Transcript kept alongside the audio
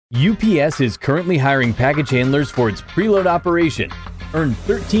UPS is currently hiring package handlers for its preload operation. Earn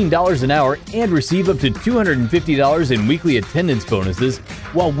 $13 an hour and receive up to $250 in weekly attendance bonuses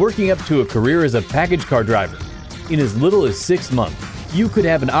while working up to a career as a package car driver. In as little as 6 months, you could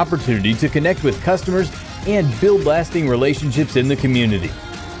have an opportunity to connect with customers and build lasting relationships in the community.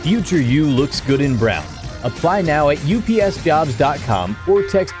 Future you looks good in brown. Apply now at upsjobs.com or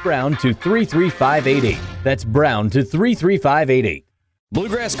text Brown to 33588. That's Brown to 33588.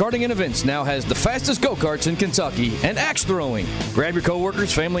 Bluegrass Karting and Events now has the fastest go-karts in Kentucky and axe throwing. Grab your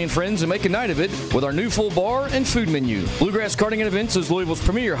coworkers, family, and friends and make a night of it with our new full bar and food menu. Bluegrass Karting and Events is Louisville's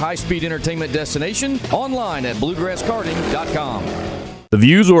premier high-speed entertainment destination, online at bluegrasskarting.com. The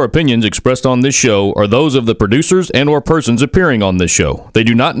views or opinions expressed on this show are those of the producers and or persons appearing on this show. They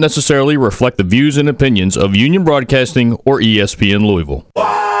do not necessarily reflect the views and opinions of Union Broadcasting or ESPN Louisville.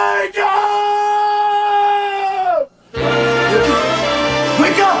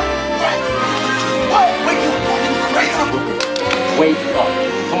 Wake up.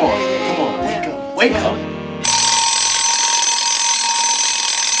 Come on. Wake up. Wake up.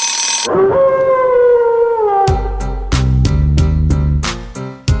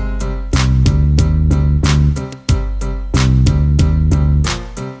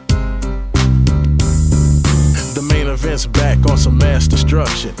 The main event's back on some mass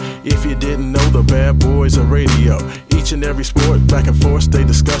destruction. If you didn't know, the bad boys are radio. Each and every sport, back and forth, stay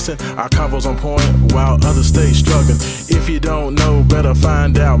discussing. Our convo's on point while others stay struggling. If you don't know, better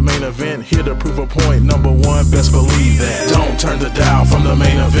find out. Main event, here to prove a point. Number one, best believe that. Don't turn the dial from the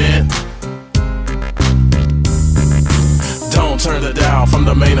main event. Don't turn the dial from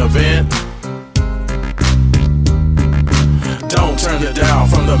the main event. Don't turn the dial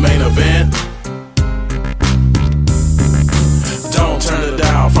from the main event. Don't turn the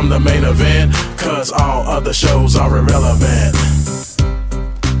dial from the main event, cause all other shows are irrelevant.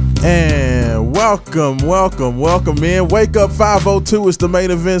 And welcome in. Wake Up 502 is the Main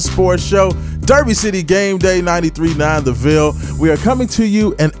Event Sports Show. Derby City Game Day 93.9 The Ville. We are coming to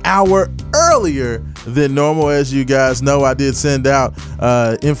you an hour earlier than normal. As you guys know, I did send out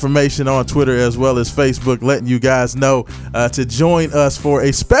information on Twitter as well as Facebook letting you guys know to join us for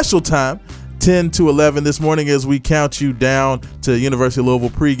a special time, 10 to 11 this morning, as we count you down to University of Louisville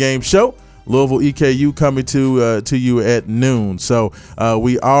pregame show. Louisville EKU coming to you at noon. So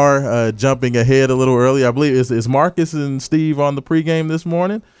we are jumping ahead a little early. I believe is Marcus and Steve on the pregame this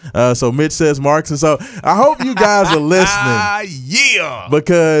morning. So Mitch says Marcus. And so I hope you guys are listening. Yeah.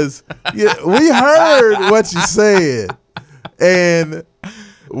 Because we heard what you said. And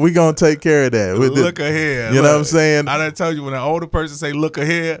we going to take care of that. Look ahead. You know what I'm saying? I done told you, when an older person say look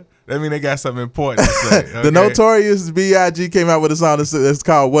ahead, that mean they got something important to say. Okay? The Notorious B.I.G. came out with a song that's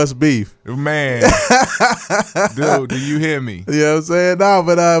called What's Beef. Man. Dude, do you hear me? You know what I'm saying? No,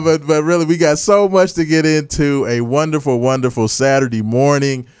 but really, we got so much to get into. A wonderful, wonderful Saturday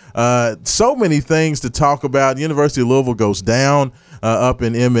morning. So many things to talk about. University of Louisville goes down up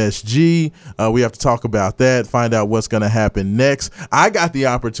in MSG. We have to talk about that, find out what's going to happen next. I got the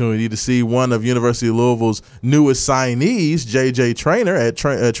opportunity to see one of University of Louisville's newest signees, J.J. Traynor, at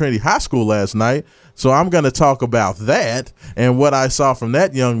Trinity High School last night. So I'm going to talk about that and what I saw from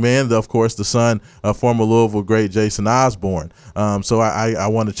that young man, of course, the son of former Louisville great Jason Osborne. So I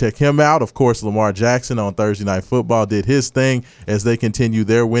want to check him out. Of course, Lamar Jackson on Thursday Night Football did his thing as they continue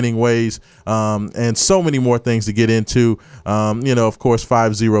their winning ways, and so many more things to get into. Of course,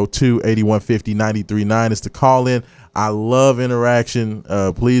 502-8150-939 is to call in. I love interaction.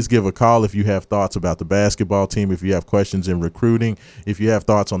 Please give a call if you have thoughts about the basketball team, if you have questions in recruiting, if you have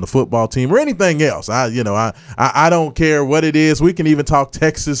thoughts on the football team or anything else. I don't care what it is. We can even talk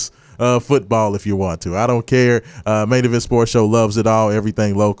Texas football if you want to. I don't care. Main Event Sports Show loves it all,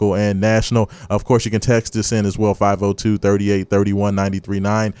 everything local and national. Of course, you can text us in as well,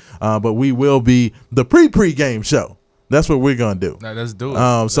 502-3831-939. But we will be the pre-game show. That's what we're going to do. No, let's do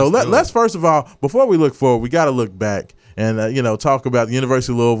it. Let's first of all, before we look forward, we got to look back and, talk about the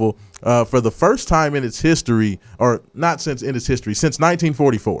University of Louisville for the first time in its history, or not since in its history, since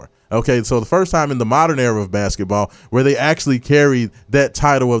 1944. Okay, so the first time in the modern era of basketball where they actually carried that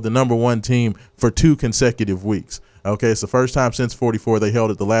title of the number one team for 2 consecutive weeks. Okay, it's the first time since 44. They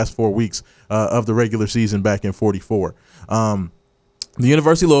held it the last 4 weeks of the regular season back in 44. The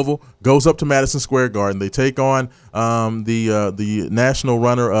University of Louisville goes up to Madison Square Garden. They take on the national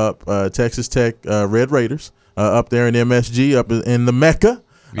runner-up Texas Tech Red Raiders up there in MSG, up in the Mecca.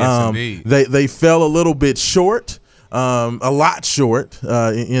 Yes, indeed. They fell a little bit short, a lot short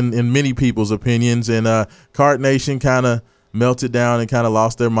in many people's opinions, and Card Nation kind of melted down and kind of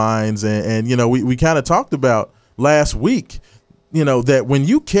lost their minds. And we kind of talked about last week that when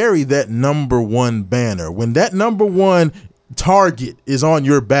you carry that number one banner, when that number one target is on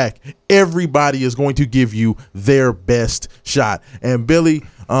your back, everybody is going to give you their best shot. And Billy,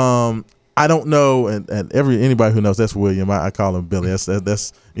 I don't know, and anybody who knows, that's William. I call him Billy.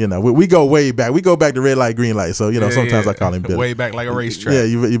 That's we go way back. We go back to red light, green light. So sometimes I call him Billy. Way back like a racetrack. Yeah,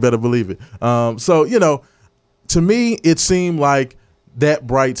 you better believe it. So to me, it seemed like that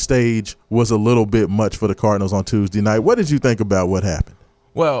bright stage was a little bit much for the Cardinals on Tuesday night. What did you think about what happened?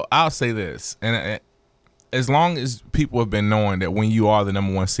 Well, I'll say this, and as long as people have been knowing that when you are the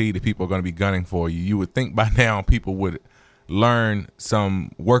number one seed, that people are going to be gunning for you, you would think by now people would learn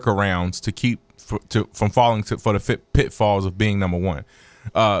some workarounds to keep from falling for the pitfalls of being number one.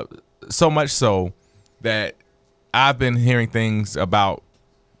 So much so that I've been hearing things about,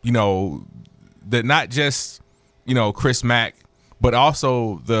 that not just, Chris Mack, but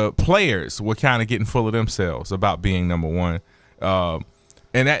also the players were kind of getting full of themselves about being number one.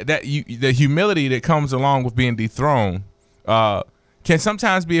 And the humility that comes along with being dethroned can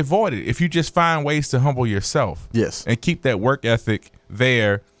sometimes be avoided if you just find ways to humble yourself. Yes. And keep that work ethic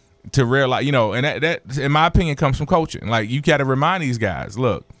there to realize, and that in my opinion comes from coaching. Like, you got to remind these guys,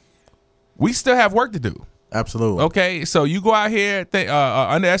 look, we still have work to do. Absolutely. Okay, so you go out here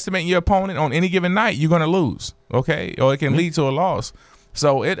underestimating your opponent on any given night, you're going to lose. Okay, or it can lead to a loss.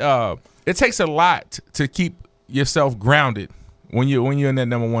 So it takes a lot to keep yourself grounded when you're in that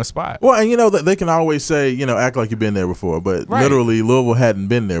number one spot. Well, and that they can always say, act like you've been there before, but literally Louisville hadn't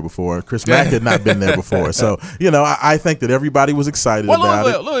been there before. Chris Mack had not been there before. So, I think that everybody was excited about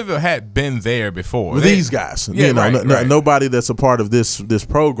it. Louisville had been there before. These guys, nobody that's a part of this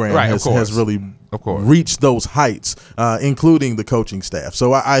program has really reached those heights, including the coaching staff.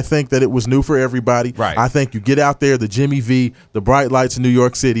 So I think that it was new for everybody. Right. I think you get out there, the Jimmy V, the bright lights in New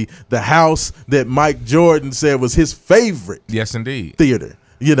York City, the house that Mike Jordan said was his favorite. Yes, indeed. Theater,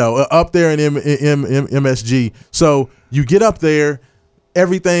 up there in MSG. So you get up there,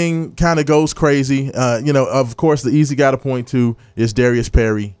 everything kind of goes crazy. Of course, the easy guy to point to is Darius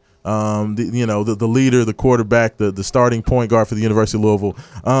Perry. The leader, the quarterback, the starting point guard for the University of Louisville,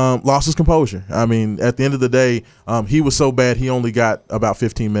 lost his composure. I mean, at the end of the day, he was so bad he only got about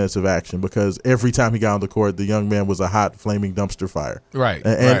 15 minutes of action because every time he got on the court, the young man was a hot, flaming dumpster fire. Right.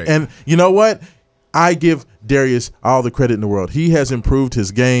 And you know what? I give Darius all the credit in the world. He has improved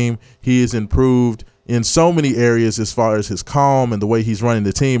his game. He has improved in so many areas as far as his calm and the way he's running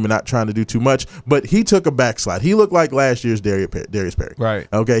the team and not trying to do too much. But he took a backslide. He looked like last year's Darius Perry. Right.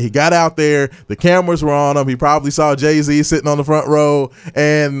 Okay, he got out there. The cameras were on him. He probably saw Jay-Z sitting on the front row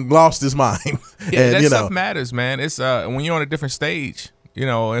and lost his mind. Yeah, that stuff matters, man. It's when you're on a different stage,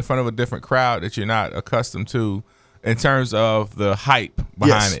 in front of a different crowd that you're not accustomed to in terms of the hype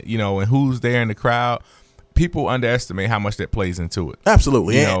behind it, and who's there in the crowd. People underestimate how much that plays into it.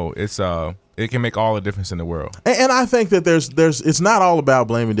 Absolutely. It can make all the difference in the world. And I think that there's it's not all about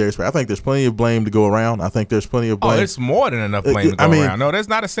blaming Darius Perry. I think there's plenty of blame to go around. I think there's plenty of blame. Oh, it's more than enough blame to go around. No, there's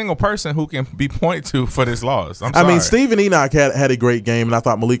not a single person who can be pointed to for this loss. I'm sorry. I mean, Steven Enoch had a great game, and I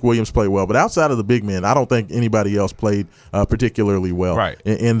thought Malik Williams played well. But outside of the big men, I don't think anybody else played particularly well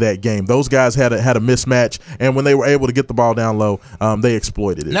in that game. Those guys had a mismatch, and when they were able to get the ball down low, they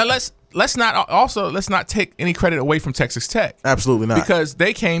exploited it. Now let's not take any credit away from Texas Tech. Absolutely not. Because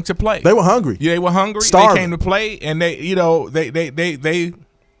they came to play. They were hungry. Yeah, they were hungry. Starving. They came to play, and they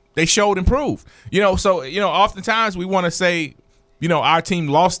showed improved. So oftentimes we want to say, our team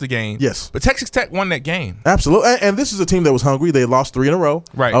lost the game. Yes. But Texas Tech won that game. Absolutely. And this is a team that was hungry. They lost 3 in a row.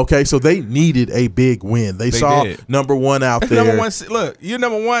 Right. Okay, so they needed a big win. They saw did. number one out there. Number one. Look, you're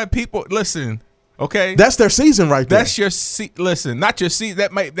number one. People, listen. Okay, that's their season right there. That's your listen, not your season.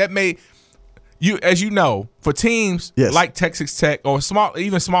 That may you, as you know, for teams like Texas Tech or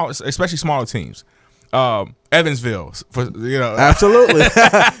even smaller, especially smaller teams, Evansville, absolutely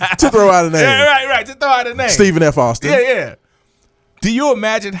to throw out a name. Yeah, right, to throw out a name. Stephen F. Austin. Yeah. Do you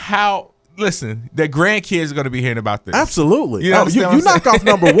imagine how? Listen, their grandkids are going to be hearing about this. Absolutely. You knock off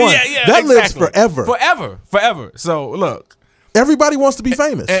number one. That lives forever. Forever. So look. Everybody wants to be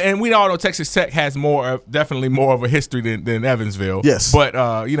famous, and we all know Texas Tech has definitely more of a history than Evansville. Yes, but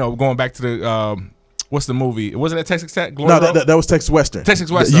going back to the what's the movie? Was it at Texas Tech? No, that was Texas Western. Texas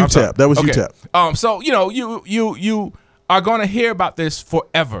Western. UTEP. That was UTEP. So you are going to hear about this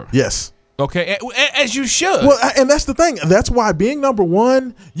forever. Yes. Okay, as you should. Well, and that's the thing. That's why being number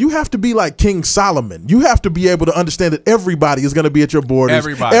one, you have to be like King Solomon. You have to be able to understand that everybody is going to be at your borders.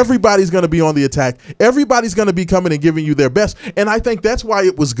 Everybody's going to be on the attack. Everybody's going to be coming and giving you their best. And I think that's why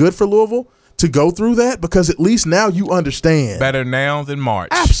it was good for Louisville to go through that because at least now you understand. Better now than March.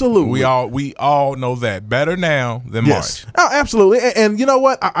 Absolutely. We all know that. Better now than March. Oh, absolutely. And you know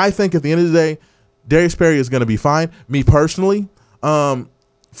what? I think at the end of the day, Darius Perry is going to be fine. Me personally, from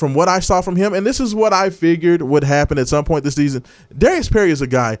what I saw from him, and this is what I figured would happen at some point this season, Darius Perry is a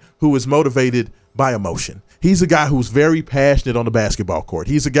guy who is motivated by emotion. He's a guy who's very passionate on the basketball court.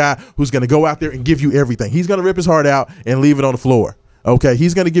 He's a guy who's going to go out there and give you everything. He's going to rip his heart out and leave it on the floor. Okay?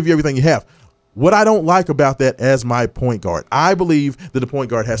 He's going to give you everything you have. What I don't like about that as my point guard, I believe that the point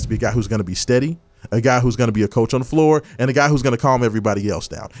guard has to be a guy who's going to be steady, a guy who's going to be a coach on the floor, and a guy who's going to calm everybody else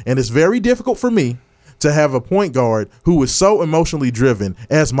down. And it's very difficult for me to have a point guard who is so emotionally driven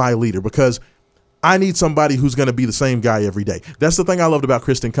as my leader because I need somebody who's going to be the same guy every day. That's the thing I loved about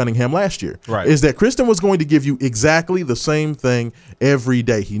Kristen Cunningham last year, right? Is that Kristen was going to give you exactly the same thing every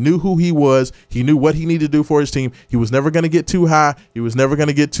day. He knew who he was. He knew what he needed to do for his team. He was never going to get too high. He was never going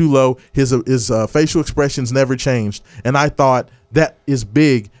to get too low. His facial expressions never changed. And I thought that is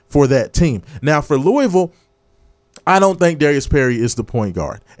big for that team. Now, for Louisville, I don't think Darius Perry is the point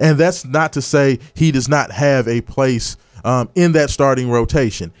guard. And that's not to say he does not have a place in that starting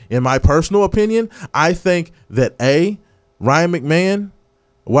rotation. In my personal opinion, I think that Ryan McMahon,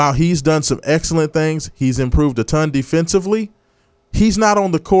 while he's done some excellent things, he's improved a ton defensively, he's not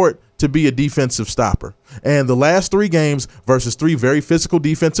on the court to be a defensive stopper. And the last 3 games versus 3 very physical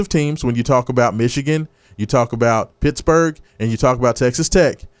defensive teams, when you talk about Michigan, you talk about Pittsburgh, and you talk about Texas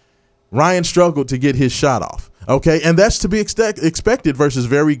Tech, Ryan struggled to get his shot off. Okay, and that's to be expected versus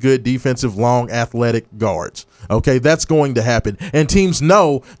very good defensive, long, athletic guards. Okay, that's going to happen. And teams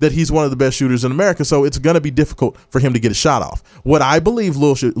know that he's one of the best shooters in America, so it's going to be difficult for him to get a shot off. What I believe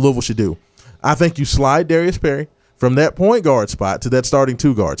Louisville should do, I think you slide Darius Perry from that point guard spot to that starting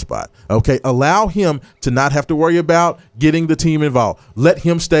 2-guard spot. Okay, allow him to not have to worry about getting the team involved. Let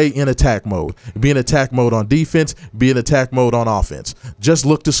him stay in attack mode. Be in attack mode on defense, be in attack mode on offense. Just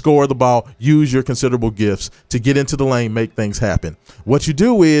look to score the ball, use your considerable gifts to get into the lane, make things happen. What you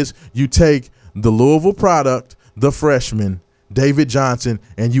do is you take the Louisville product, the freshman, David Johnson,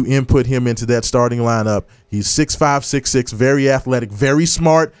 and you input him into that starting lineup. He's 6'5", 6'6", very athletic, very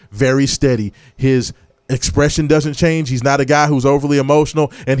smart, very steady. His expression doesn't change. He's not a guy who's overly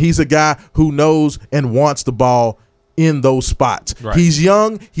emotional, and he's a guy who knows and wants the ball in those spots. Right. He's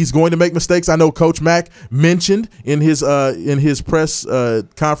young. He's going to make mistakes. I know Coach Mack mentioned in his press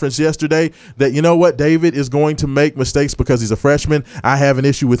conference yesterday that, you know what, David is going to make mistakes because he's a freshman. I have an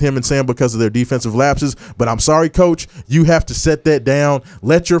issue with him and Sam because of their defensive lapses, but I'm sorry, Coach, you have to set that down.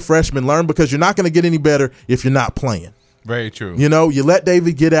 Let your freshmen learn because you're not going to get any better if you're not playing. Very true. You know, you let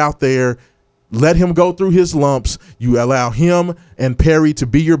David get out there, let him go through his lumps. You allow him and Perry to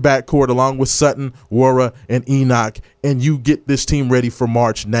be your backcourt along with Sutton, Wara, and Enoch, and you get this team ready for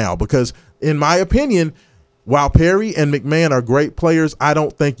March now. Because, in my opinion, while Perry and McMahon are great players, I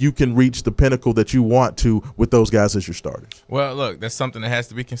don't think you can reach the pinnacle that you want to with those guys as your starters. Well, look, that's something that has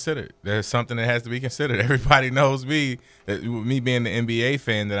to be considered. There's something that has to be considered. Everybody knows me, me being the NBA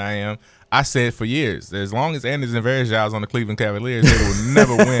fan that I am. I said for years that as long as Anderson Varejao is on the Cleveland Cavaliers, they will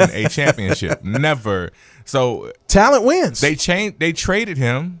never win a championship. Never. So talent wins. They traded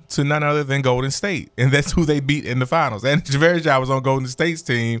him to none other than Golden State, and that's who they beat in the finals. Anderson Varejao was on Golden State's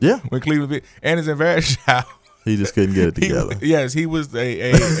team. Yeah. When Cleveland beat Anderson Varejao. He just couldn't get it together. He was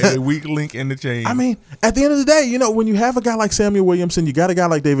a weak link in the chain. I mean, at the end of the day, you know, when you have a guy like Samuel Williamson, you got a guy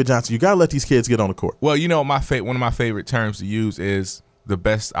like David Johnson, you got to let these kids get on the court. Well, you know, one of my favorite terms to use is the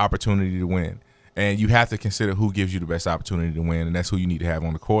best opportunity to win. And you have to consider who gives you the best opportunity to win, and that's who you need to have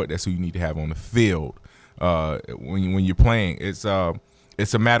on the court. That's who you need to have on the field when you're playing. It's a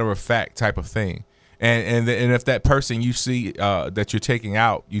matter of fact type of thing. And if that person you see that you're taking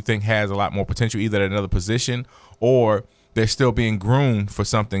out you think has a lot more potential, either at another position or they're still being groomed for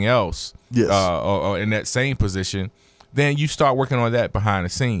something else, yes, or in that same position, then you start working on that behind the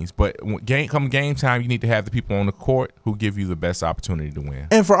scenes. But come game time, you need to have the people on the court who give you the best opportunity to win.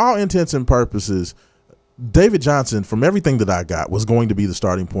 And for all intents and purposes, David Johnson, from everything that I got, was going to be the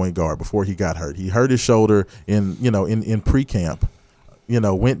starting point guard before he got hurt. He hurt his shoulder in pre-camp,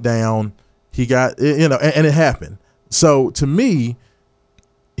 went down. He got, and it happened. So to me,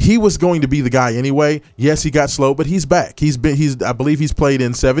 he was going to be the guy anyway. Yes, he got slow, but he's back. I believe he's played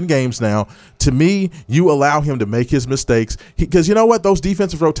in 7 games now. To me, you allow him to make his mistakes because you know what? Those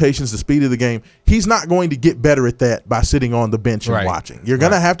defensive rotations, the speed of the game, he's not going to get better at that by sitting on the bench and watching. You're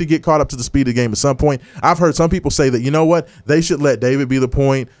going to have to get caught up to the speed of the game at some point. I've heard some people say that, you know what? They should let David be the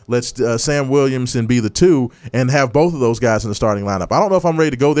point, let Sam Williamson be the 2, and have both of those guys in the starting lineup. I don't know if I'm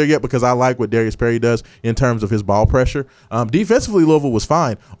ready to go there yet because I like what Darius Perry does in terms of his ball pressure. Defensively, Louisville was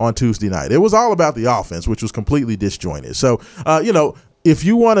fine. on Tuesday night. It was all about the offense, which was completely disjointed. So, if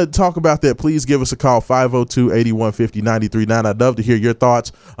you want to talk about that, please give us a call, 502-8150-93.9. I'd love to hear your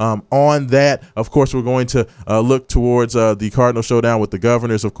thoughts on that. Of course, we're going to look towards the Cardinal showdown with the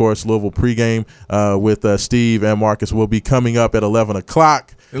Governors. Of course, Louisville pregame with Steve and Marcus will be coming up at 11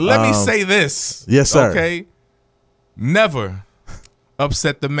 o'clock. Let me say this. Yes, sir. Okay? Never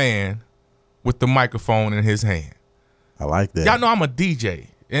upset the man with the microphone in his hand. I like that. Y'all know I'm a DJ,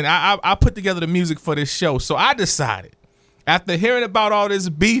 and I put together the music for this show, so I decided, after hearing about all this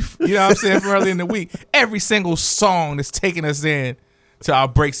beef, you know what I'm saying, from early in the week, every single song that's taking us in to our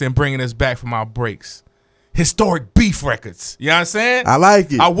breaks and bringing us back from our breaks. Historic beef records. You know what I'm saying? I like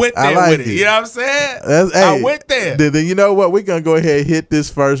it. I went there with it. You know what I'm saying? I went there. Then you know what? We're going to go ahead and hit this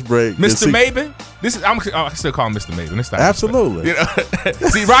first break. Mr. Maven? I still call him Mr. Maven. It's not absolutely. You know?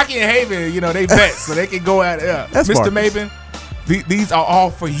 See, Rocky and Haven, they vets, so they can go at it. That's Mr. Marcus. Maven, these are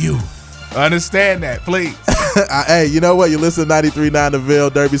all for you. Understand that, please. Hey, you know what? You listen to 93.9 The Ville,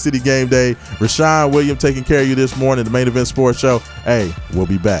 Derby City Game Day. Rashawn Williams taking care of you this morning, the Main Event Sports Show. Hey, we'll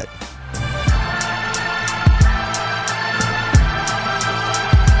be back.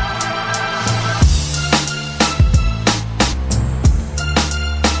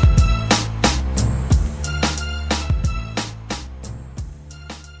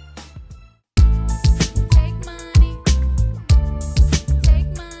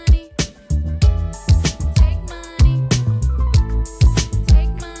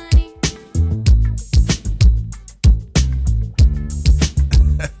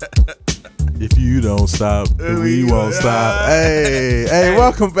 Don't stop. We won't stop. Hey,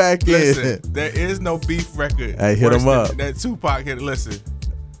 welcome back in. There is no beef record. Hey, hit him up. That Tupac hit. Listen,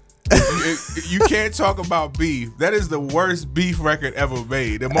 you can't talk about beef. That is the worst beef record ever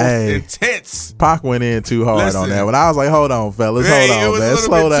made. The most intense. Pac went in too hard on that one. I was like, hold on, fellas. Hold on, it was man. a little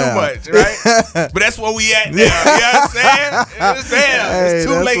Slow bit down. too much, right? But that's where we at now. You know what I'm saying? It's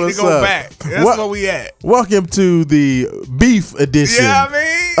too late to go back. That's where we at. Welcome to the beef edition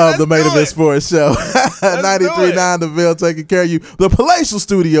of the Main Event Sports Show. 93.9 The Ville taking care of you. The palatial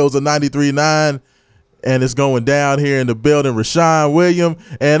studios of 93.9. And it's going down here in the building, Rashawn Williams.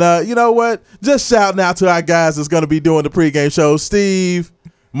 And you know what? Just shouting out to our guys that's going to be doing the pregame show. Steve,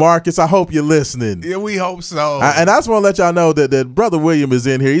 Marcus, I hope you're listening. Yeah, we hope so. And I just want to let y'all know that Brother William is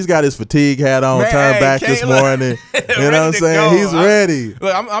in here. He's got his fatigue hat on, turned back this morning. You know what I'm saying? He's ready.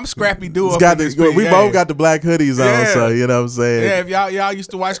 Look, I'm Scrappy Doo. We both got the black hoodies on, so you know what I'm saying? Yeah, if y'all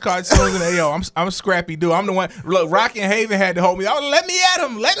used to watch cartoons, and I'm Scrappy Doo. I'm the one. Look, Rocky and Haven had to hold me. Oh, let me at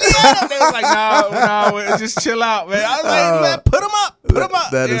him. They was like, no, just chill out, man. I was like, put him up.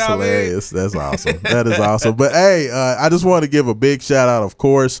 That is hilarious. That's awesome. That is awesome. But hey, I just want to give a big shout out, of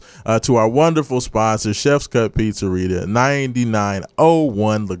course, to our wonderful sponsor, Chef's Cut Pizzeria,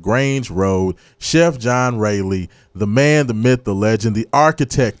 9901 LaGrange Road. Chef John Rayleigh, the man, the myth, the legend, the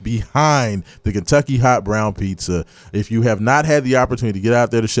architect behind the Kentucky Hot Brown Pizza. If you have not had the opportunity to get out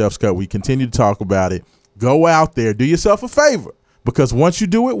there to Chef's Cut, we continue to talk about it. Go out there, do yourself a favor, because once you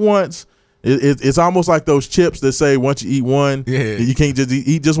do it once, it's almost like those chips that say once you eat one, you can't just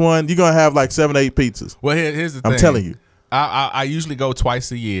eat just one. You're going to have like 7 or 8 pizzas. Well, here's the thing. I'm telling you. I usually go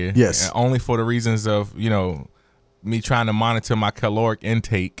twice a year. Yes. Only for the reasons of, me trying to monitor my caloric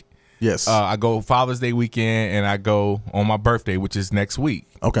intake. Yes. I go Father's Day weekend, and I go on my birthday, which is next week.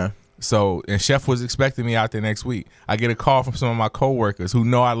 Okay. So, and Chef was expecting me out there next week. I get a call from some of my coworkers who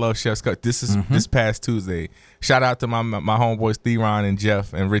know I love Chef's Cut. This is this past Tuesday. Shout out to my homeboys Theron and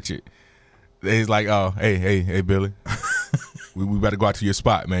Jeff and Richard. He's like, oh, hey, Billy, we better go out to your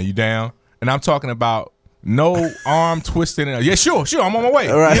spot, man. You down? And I'm talking about no arm twisting. Yeah, sure, I'm on my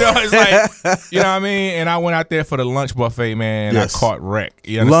way. Right. It's like, you know what I mean? And I went out there for the lunch buffet, man, and yes. I caught wreck.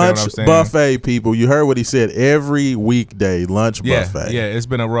 You understand lunch what I'm saying? Buffet, people. You heard what he said. Every weekday, lunch buffet. Yeah, it's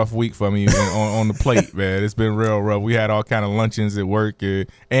been a rough week for me on the plate, man. It's been real rough. We had all kind of luncheons at work,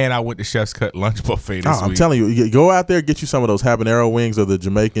 and I went to Chef's Cut lunch buffet this week. I'm telling you, go out there, get you some of those habanero wings or the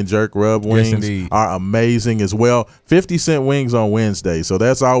Jamaican jerk rub wings. Yes, indeed. Are amazing as well. 50-cent wings on Wednesday, so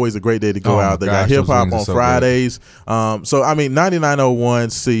that's always a great day to go out. They got hip hop on Fridays. So I mean,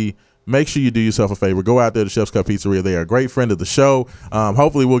 9901C. Make sure you do yourself a favor. Go out there to Chef's Cut Pizzeria. They are a great friend of the show.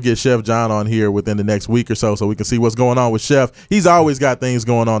 Hopefully, we'll get Chef John on here within the next week or so we can see what's going on with Chef. He's always got things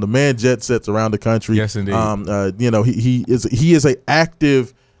going on. The man jet sets around the country. Yes, indeed. He is a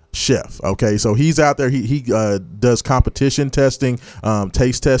active chef. Okay, so he's out there. He does competition testing,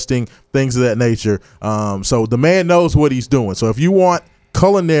 taste testing, things of that nature. So the man knows what he's doing. So if you want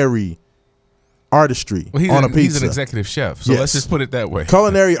culinary artistry on a pizza. He's an executive chef, so let's just put it that way.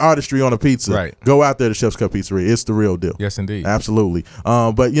 Culinary artistry on a pizza. Right. Go out there to Chef's Cut Pizzeria. It's the real deal. Yes, indeed. Absolutely.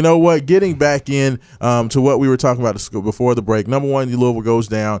 But you know what? Getting back in to what we were talking about before the break, number one, Louisville goes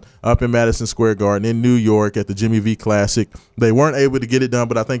down up in Madison Square Garden in New York at the Jimmy V Classic. They weren't able to get it done,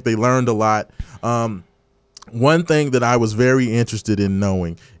 but I think they learned a lot. One thing that I was very interested in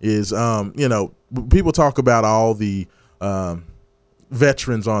knowing is, people talk about all the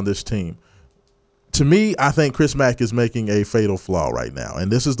veterans on this team. To me, I think Chris Mack is making a fatal flaw right now.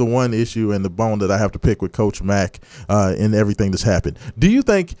 And this is the one issue and the bone that I have to pick with Coach Mack in everything that's happened. Do you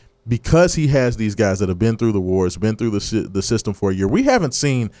think because he has these guys that have been through the wars, been through the system for a year, we haven't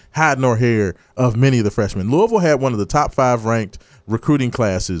seen hide nor hair of many of the freshmen? Louisville had one of the top 5 ranked recruiting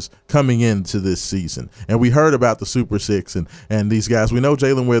classes coming into this season. And we heard about the Super Six and these guys. We know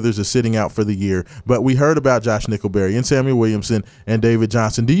Jalen Withers is sitting out for the year, but we heard about Josh Nickelberry and Samuel Williamson and David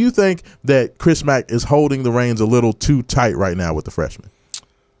Johnson. Do you think that Chris Mack is holding the reins a little too tight right now with the freshmen?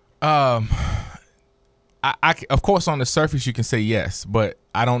 Of course, on the surface, you can say yes, but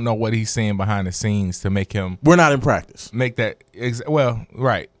I don't know what he's saying behind the scenes to make him. We're not in practice. Make that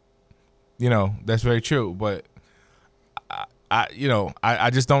right. That's very true, but I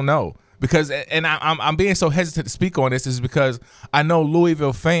just don't know because, and I'm being so hesitant to speak on this is because I know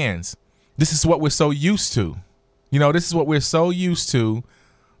Louisville fans. This is what we're so used to. This is what we're so used to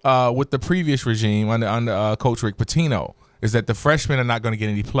with the previous regime under Coach Rick Pitino is that the freshmen are not going to get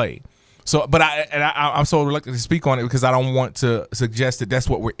any play. So, but I'm so reluctant to speak on it because I don't want to suggest that that's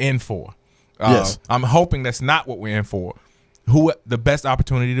what we're in for. Yes. I'm hoping that's not what we're in for. Who the best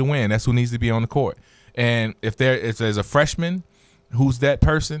opportunity to win? That's who needs to be on the court. And if there's a freshman who's that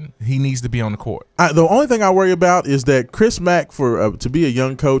person, he needs to be on the court. The only thing I worry about is that Chris Mack, to be a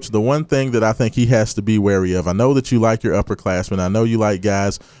young coach, the one thing that I think he has to be wary of, I know that you like your upperclassmen. I know you like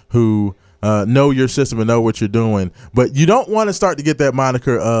guys who know your system and know what you're doing, but you don't want to start to get that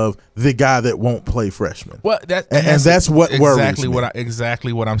moniker of the guy that won't play freshman. Well, that's what worries me.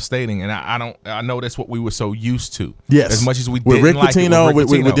 Exactly what I'm stating, and I know that's what we were so used to. Yes, as much as we with didn't Rick like Pitino, it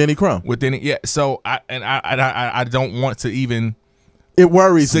with with Denny Crum, with Denny, yeah. So I don't want to even. It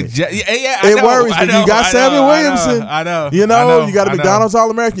worries me. It worries me. You got Samuel Williamson. I know. You got a McDonald's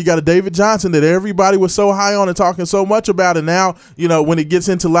All-American. You got a David Johnson that everybody was so high on and talking so much about. And now, when it gets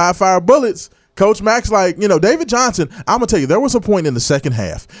into live fire bullets, Coach Mack's like, David Johnson, I'm going to tell you, there was a point in the second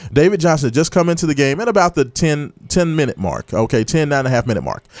half. David Johnson had just come into the game at about the 10-minute mark, 9.5-minute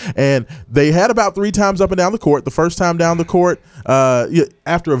mark. And they had about 3 times up and down the court. The first time down the court,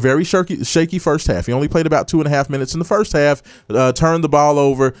 after a very shaky first half. He only played about 2.5 minutes in the first half, turned the ball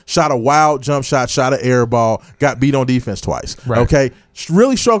over, shot a wild jump shot, shot an air ball, got beat on defense twice. Right. Okay.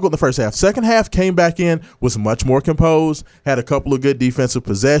 Really struggled in the first half. Second half, came back in, was much more composed, had a couple of good defensive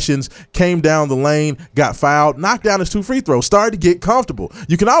possessions, came down the lane, got fouled, knocked down his 2 free throws, started to get comfortable.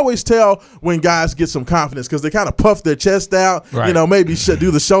 You can always tell when guys get some confidence because they kind of puff their chest out, right. Maybe do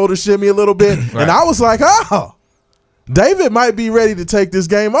the shoulder shimmy a little bit. Right. And I was like, David might be ready to take this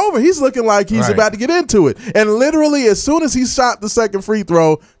game over. He's looking like he's about to get into it. And literally, as soon as he shot the second free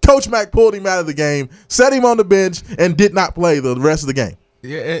throw, Coach Mack pulled him out of the game, set him on the bench, and did not play the rest of the game.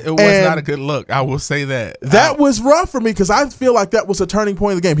 Yeah, it was not a good look. I will say that. That was rough for me because I feel like that was a turning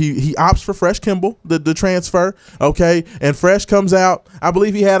point of the game. He opts for Fresh Kimball, the transfer, and Fresh comes out. I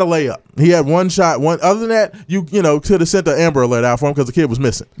believe he had a layup. He had one shot. Other than that, you could have sent the Amber Alert out for him because the kid was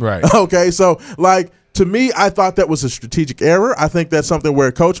missing. Right. Okay, so to me, I thought that was a strategic error. I think that's something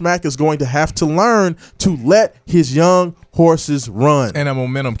where Coach Mack is going to have to learn to let his young horses run. And a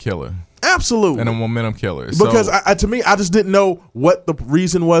momentum killer. Absolutely. And a momentum killer. Because to me, I just didn't know what the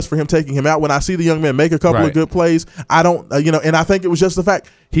reason was for him taking him out. When I see the young man make a couple of good plays, I don't, and I think it was just the fact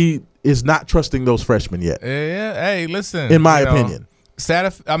he is not trusting those freshmen yet. Yeah. Hey, listen. In my opinion.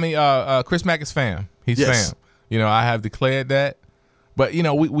 Chris Mack is fam. He's fam. I have declared that. But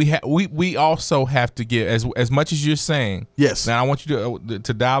we also have to give as much as you're saying. Yes. Now I want you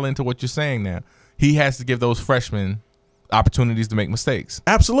to dial into what you're saying now. He has to give those freshmen opportunities to make mistakes.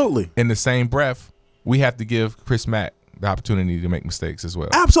 Absolutely. In the same breath, we have to give Chris Mack the opportunity to make mistakes as well.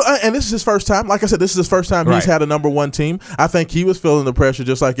 Absolutely. And this is his first time. Like I said, this is his first time he's had a number 1 team. I think he was feeling the pressure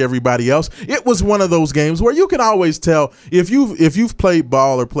just like everybody else. It was one of those games where you can always tell if you've played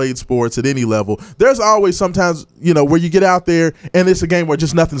ball or played sports at any level, there's always sometimes, where you get out there and it's a game where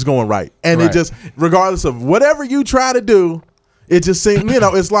just nothing's going right. And it just, regardless of whatever you try to do, It just seemed,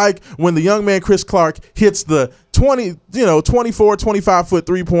 it's like when the young man Chris Clark hits the 24, 25-foot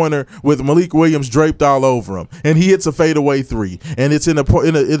three-pointer with Malik Williams draped all over him, and he hits a fadeaway three, and it's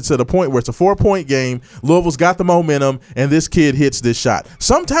it's at a point where it's a 4-point game. Louisville's got the momentum, and this kid hits this shot.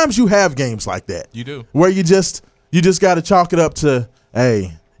 Sometimes you have games like that. You do. Where you just got to chalk it up to,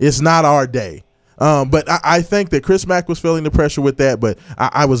 hey, it's not our day. But I think that Chris Mack was feeling the pressure with that, but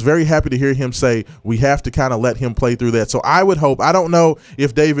I was very happy to hear him say we have to kind of let him play through that. So I would hope, I don't know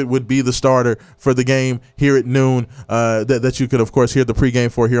if David would be the starter for the game here at noon, that you could, of course, hear the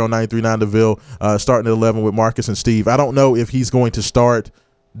pregame for here on 93.9 The Ville, starting at 11 with Marcus and Steve. I don't know if he's going to start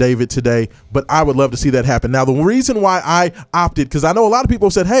David today, but I would love to see that happen. Now, the reason why I opted, because I know a lot of people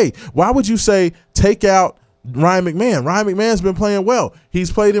said, hey, why would you say take out Ryan McMahon? Ryan McMahon's been playing well.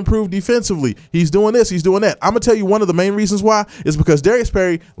 He's played improved defensively. He's doing this. He's doing that. I'm going to tell you one of the main reasons why is because Darius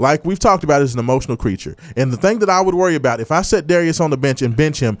Perry, like we've talked about, is an emotional creature. And the thing that I would worry about, if I set Darius on the bench and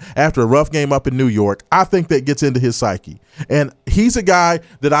bench him after a rough game up in New York, I think that gets into his psyche. And he's a guy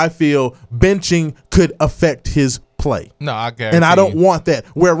that I feel benching could affect his play. No, I guarantee. And I don't want that.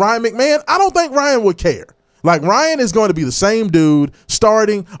 Where Ryan McMahon, I don't think Ryan would care. Like, Ryan is going to be the same dude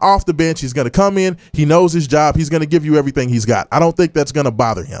starting off the bench. He's going to come in. He knows his job. He's going to give you everything he's got. I don't think that's going to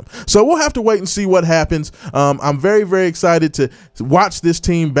bother him. So we'll have to wait and see what happens. I'm very, very excited to watch this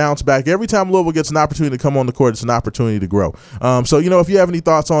team bounce back. Every time Louisville gets an opportunity to come on the court, it's an opportunity to grow. So, if you have any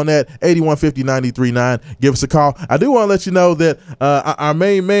thoughts on that, 8150-93.9, give us a call. I do want to let you know that our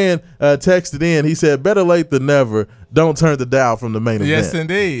main man texted in. He said, better late than never. Don't turn the dial from the main event. Yes,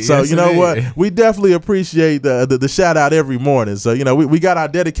 indeed. So, yes, you know indeed. what? We definitely appreciate the shout out every morning. So, we got our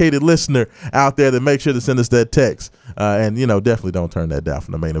dedicated listener out there that makes sure to send us that text. And, definitely don't turn that dial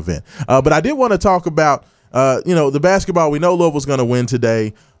from the main event. But I did want to talk about, the basketball. We know Louisville's going to win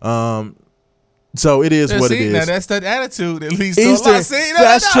today. So it is what it is. Now that's that attitude that leads to Eastern, a lot. See,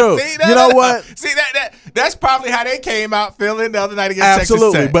 that's true. You know what? See that's probably how they came out feeling the other night against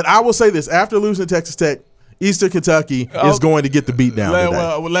Texas Tech. But I will say this: after losing to Texas Tech, Eastern Kentucky is going to get the beat down today.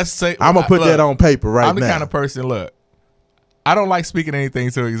 Well, let's say I'm gonna put that on paper right now. I'm the kind of person. Look, I don't like speaking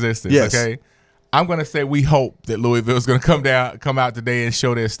anything to existence. Yes. Okay, I'm gonna say we hope that Louisville is gonna come out today and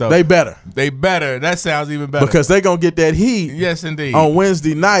show their stuff. They better. That sounds even better because they're gonna get that heat. Yes, indeed. On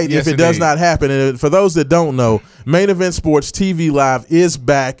Wednesday night, if it does not happen. And for those that don't know, Main Event Sports TV Live is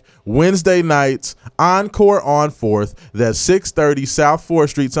back Wednesday nights. Encore on 4th. That's 630 South 4th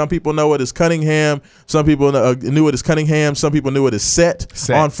Street. Some people know it as Cunningham. Some people knew it as Cunningham. Some people knew it as Set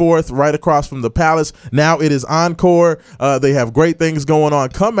on 4th, right across from the Palace. Now it is Encore. They have great things going on.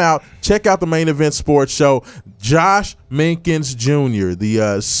 Come out, check out the Main Event Sports Show. Josh Minkins Jr., the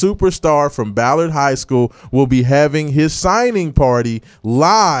superstar from Ballard High School, will be having his signing party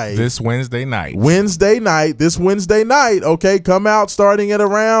live this Wednesday night. This Wednesday night. Okay, come out starting at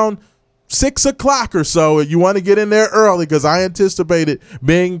around 6 o'clock or so. You want to get in there early because I anticipate it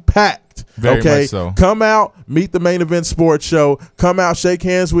being packed. Very much so. Come out, meet the Main Event Sports Show. Come out, shake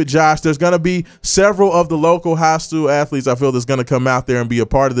hands with Josh. There's going to be several of the local high school athletes I feel that's going to come out there and be a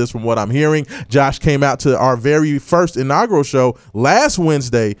part of this from what I'm hearing. Josh came out to our very first inaugural show last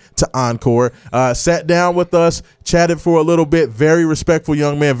Wednesday to Encore, sat down with us, chatted for a little bit. Very respectful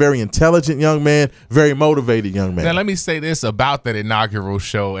young man, very intelligent young man, very motivated young man. Now, let me say this about that inaugural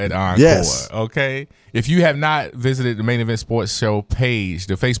show at Encore. Yes. Okay? If you have not visited the Main Event Sports Show page,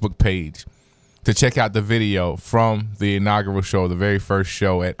 the Facebook page, to check out the video from the inaugural show, the very first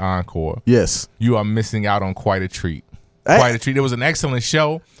show at Encore, yes, you are missing out on quite a treat. Hey. Quite a treat. It was an excellent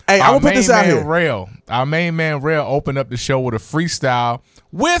show. Hey, I'm going to put this out here. Our main man, Rail, opened up the show with a freestyle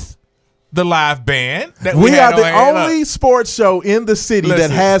with the live band. That we are the only sports show in the city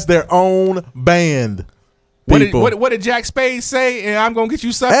that has their own band. What did Jack Spade say? And I'm gonna get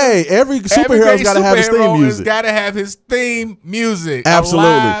you something. Hey, every superhero's got to have his theme music. Got to have his theme music. Absolutely,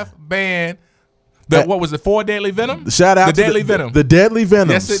 a live band. What was it? 4 Deadly Venom. Shout out the to Deadly Venom. The Deadly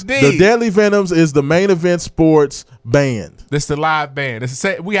Venoms. Yes, indeed. The Deadly Venoms is the Main Event Sports band. This is the live band.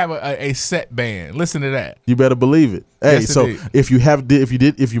 We have a set band. Listen to that. You better believe it. Hey, yes, so indeed.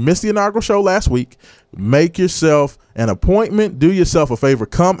 if you missed the inaugural show last week, make yourself an appointment. Do yourself a favor.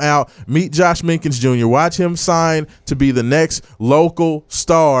 Come out, meet Josh Minkins Jr. Watch him sign to be the next local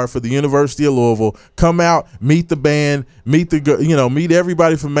star for the University of Louisville. Come out, meet the band, meet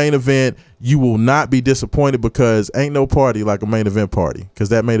everybody from Main Event. You will not be disappointed because ain't no party like a Main Event party, because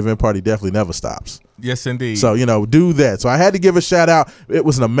that Main Event party definitely never stops. Yes, indeed. So, do that. So I had to give a shout out. It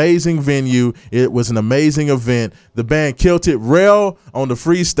was an amazing venue. It was an amazing event. The band killed it. Rail on the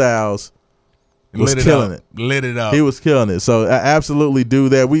freestyles. was killing it. Lit it up. He was killing it. So absolutely do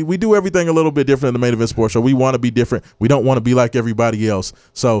that. We do everything a little bit different in the Main Event Sports Show. We want to be different. We don't want to be like everybody else.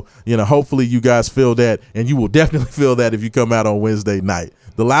 So, hopefully you guys feel that, and you will definitely feel that if you come out on Wednesday night.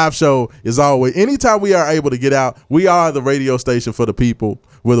 The live show is always, anytime we are able to get out, we are the radio station for the people.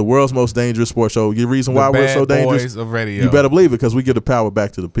 We're the world's most dangerous sports show. The reason why we're so dangerous, boys of radio. You better believe it, because we give the power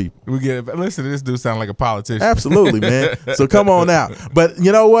back to the people. Listen, this dude sound like a politician. Absolutely, man. So come on out. But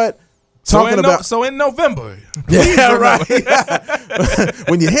you know what? So in November. Yeah, right.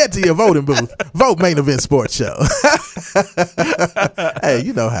 When you head to your voting booth, vote Main Event Sports Show. Hey,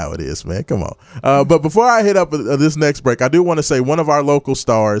 you know how it is, man. Come on. But before I hit up this next break, I do want to say one of our local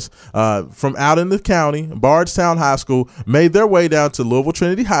stars from out in the county, Bardstown High School, made their way down to Louisville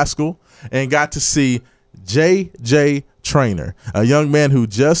Trinity High School and got to see J.J. Traynor, a young man who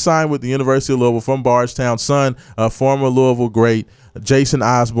just signed with the University of Louisville from Bardstown, son of former Louisville great Jason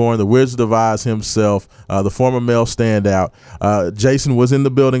Osborne, the Wizard of Oz himself, the former male standout. Jason was in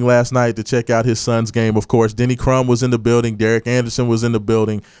the building last night to check out his son's game, of course. Denny Crum was in the building. Derek Anderson was in the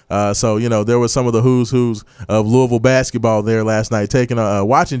building. So, there was some of the who's of Louisville basketball there last night,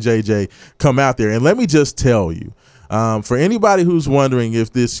 watching JJ come out there. And let me just tell you, for anybody who's wondering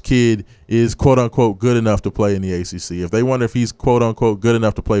if this kid is quote-unquote good enough to play in the ACC, if they wonder if he's quote-unquote good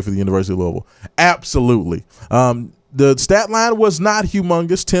enough to play for the University of Louisville, absolutely. The stat line was not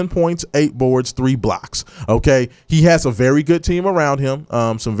humongous, 10 points, 8 boards, 3 blocks. Okay, he has a very good team around him,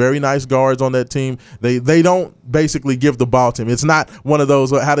 some very nice guards on that team. They don't basically give the ball to him. It's not one of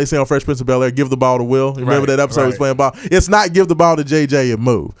those, how they say on Fresh Prince of Bel-Air, give the ball to Will. Remember that episode he's playing ball? It's not give the ball to JJ and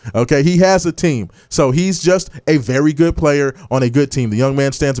move. Okay, he has a team. So he's just a very good player on a good team. The young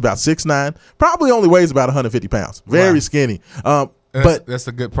man stands about 6'9", probably only weighs about 150 pounds. Very skinny. That's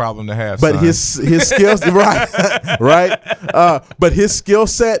a good problem to have. But son. his skills, right. But his skill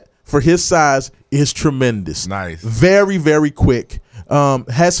set for his size is tremendous. Nice. Very, very quick.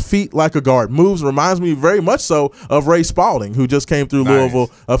 Has feet like a guard. Reminds me very much so of Ray Spalding, who just came through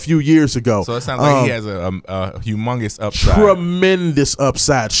Louisville a few years ago. So it sounds like he has a humongous upside. Tremendous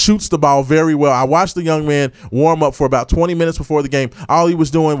upside. Shoots the ball very well. I watched the young man warm up for about 20 minutes before the game. All he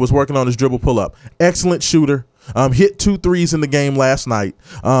was doing was working on his dribble pull-up. Excellent shooter. Hit 2 threes in the game last night.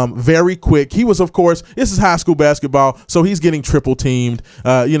 Very quick. He was, of course, this is high school basketball, so he's getting triple teamed.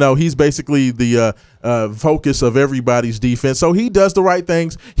 He's basically the focus of everybody's defense. So he does the right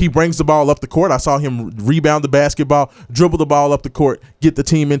things. He brings the ball up the court. I saw him rebound the basketball, dribble the ball up the court, get the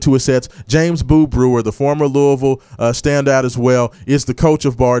team into his sets. James Boo Brewer, the former Louisville standout as well, is the coach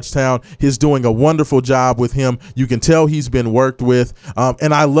of Bardstown. He's doing a wonderful job with him. You can tell he's been worked with.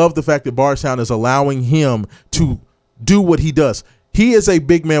 And I love the fact that Bardstown is allowing him to do what he does. He is a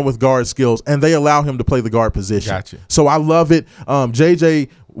big man with guard skills, and they allow him to play the guard position. Gotcha. So I love it. JJ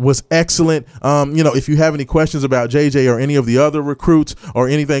was excellent. If you have any questions about JJ or any of the other recruits or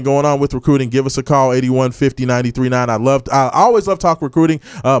anything going on with recruiting, give us a call, 815-939. I always love talk recruiting.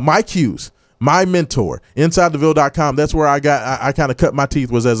 Mike Hughes, my mentor, InsideTheVille.com. That's where I kind of cut my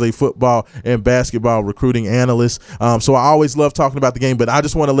teeth, was as a football and basketball recruiting analyst. So I always love talking about the game, but I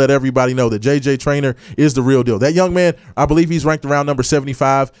just want to let everybody know that J.J. Traynor is the real deal. That young man, I believe he's ranked around number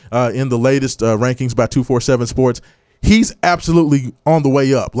 75 in the latest rankings by 247 Sports. He's absolutely on the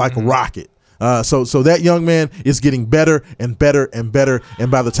way up like a rocket. So that young man is getting better and better and better. And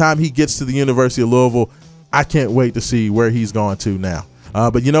by the time he gets to the University of Louisville, I can't wait to see where he's going to now.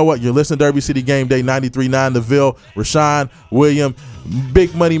 But you know what? You're listening to Derby City Game Day 93.9 The Ville. Rashawn, William,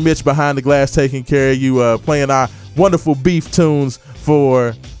 Big Money Mitch behind the glass taking care of you, playing our wonderful beef tunes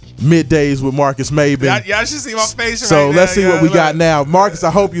for middays with Marcus Maben. Y'all should see my face so right now. So let's see what we got now. Marcus,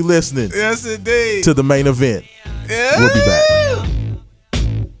 I hope you're listening. Yes, indeed. To the main event. Yeah. We'll be back.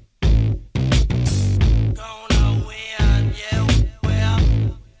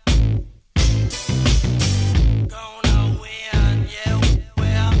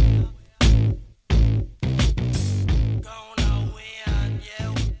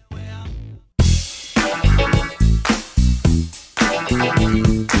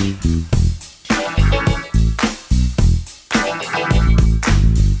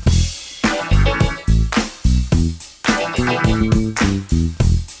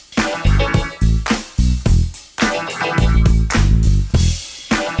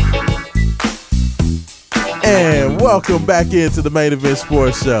 Welcome back into the Main Event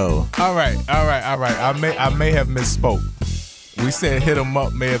Sports Show. All right. I may have misspoke. We said Hit 'Em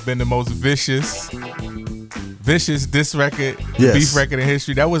Up may have been the most vicious diss record, beef record in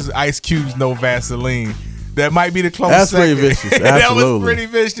history. That was Ice Cube's No Vaseline. That might be the close That's pretty second. vicious. That was Absolutely. pretty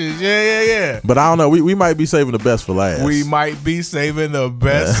vicious. Yeah. But I don't know. We might be saving the best for last. We might be saving the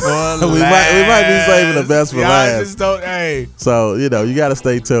best for last. We might be saving the best for Y'all last. Just don't, hey. So, you got to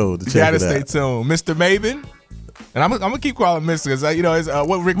stay tuned to You check gotta it out. stay tuned. Mr. Maven. And I'm gonna keep calling Mr. because it's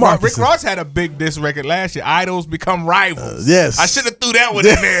what Rick Marcus. Ross had a big diss record last year. Idols become rivals. Yes. I should have threw that one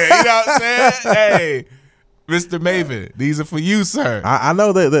in there. You know what I'm saying? Hey, Mr. Maven, these are for you, sir. I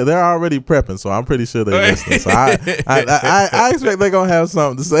know that they're already prepping, so I'm pretty sure they're listening. So I expect they're gonna have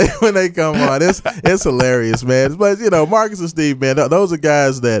something to say when they come on. It's hilarious, man. But Marcus and Steve, man, those are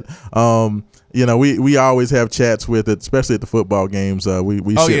guys that we always have chats with it, especially at the football games.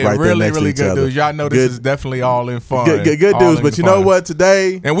 We sit right there next to each good other. dudes. Y'all know this is definitely all in fun. Good All dudes. in But you fun. know what?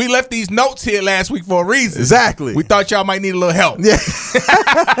 Today, and we left these notes here last week for a reason. Exactly. We thought y'all might need a little help. Yeah.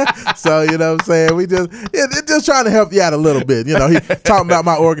 So you know what I'm saying? We just trying to help you out a little bit. He talking about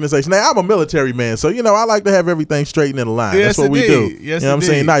my organization. Now I'm a military man, so I like to have everything straight in the line. Yes, That's what we do. indeed. Yes, you know what I'm indeed.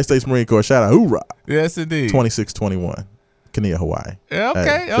 saying? United States Marine Corps. Shout out, hoorah! Yes, indeed. 2621, Kinea, Hawaii. Yeah, okay,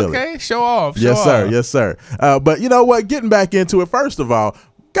 Hey, Philly. okay. Show off. Yes, sir. Yes, sir. But you know what? Getting back into it, first of all,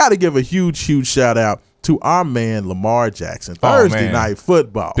 got to give a huge shout out to our man Lamar Jackson. Thursday man. night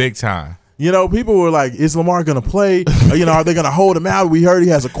football. Big time. People were like, is Lamar going to play? Are they going to hold him out? We heard he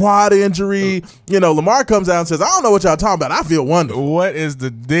has a quad injury. Lamar comes out and says, I don't know what y'all talking about. I feel wonderful. What is the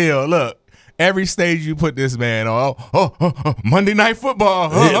deal? Look, every stage you put this man on, Monday Night Football.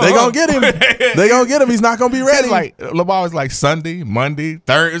 They going to get him. They going to get him. He's not going to be ready. It's like Lamar was like Sunday, Monday,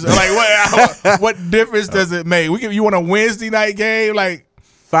 Thursday. Like what difference does it make? You want a Wednesday night game? Like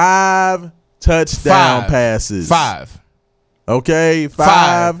 5 touchdown passes. 5. Okay,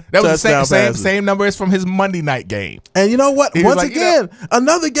 5 That was the touchdown passes. same number as from his Monday night game. And you know what? He was Once like, again,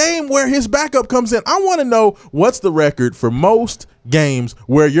 another game where his backup comes in. I want to know what's the record for most games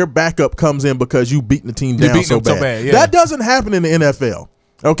where your backup comes in because you beating the team down beating so them so bad. bad, yeah. That doesn't happen in the NFL.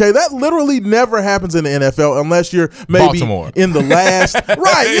 Okay, that literally never happens in the NFL unless you're maybe Baltimore. in the last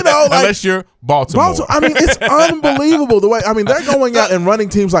right. Unless you're Baltimore. I mean, it's unbelievable the way. I mean, they're going out and running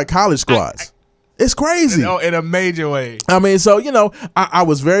teams like college squads. It's crazy. In a major way. I mean, so, I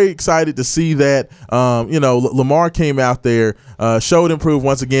was very excited to see that, Lamar came out there, showed improved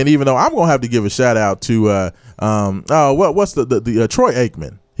once again, even though I'm going to have to give a shout out to, what's the Troy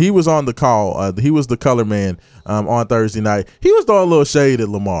Aikman. He was on the call. He was the color man on Thursday night. He was throwing a little shade at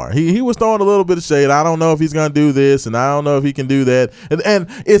Lamar. He was throwing a little bit of shade. I don't know if he's going to do this, and I don't know if he can do that. And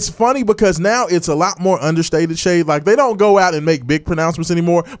it's funny because now it's a lot more understated shade. Like, they don't go out and make big pronouncements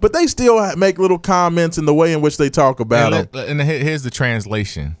anymore, but they still make little comments in the way in which they talk about him. And here's the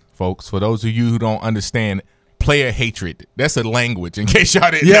translation, folks. For those of you who don't understand, player hatred. That's a language. In case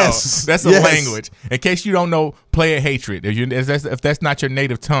y'all didn't know, that's a language. In case you don't know player hatred, if that's not your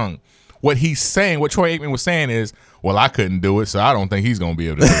native tongue, what he's saying, what Troy Aikman was saying is, well, I couldn't do it, so I don't think he's going to be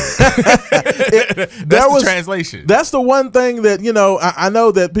able to do it. That's the translation. That's the one thing that, I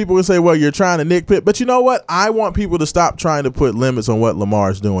know that people will say, well, you're trying to nitpick, but you know what? I want people to stop trying to put limits on what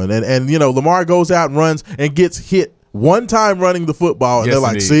Lamar's doing. And Lamar goes out and runs and gets hit one time running the football, and they're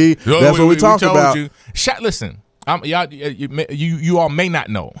like, see, that's what we talked about. Listen, you all may not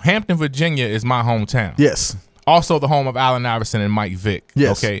know, Hampton, Virginia is my hometown. Yes. Also the home of Allen Iverson and Mike Vick.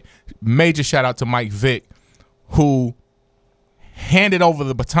 Yes. Okay. Major shout out to Mike Vick, who handed over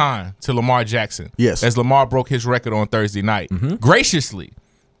the baton to Lamar Jackson. Yes. As Lamar broke his record on Thursday night. Mm-hmm. Graciously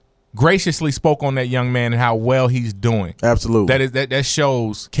spoke on that young man and how well he's doing. Absolutely. That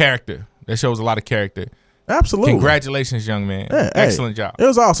shows character. That shows a lot of character. Absolutely. Congratulations, young man. Yeah, excellent job. It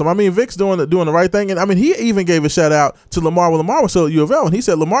was awesome. I mean, Vic's doing the right thing. And I mean, he even gave a shout out to Lamar when Lamar was still at U of L. And he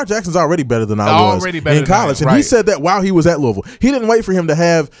said, Lamar Jackson's already better than I was in college. And he said that while he was at Louisville. He didn't wait for him to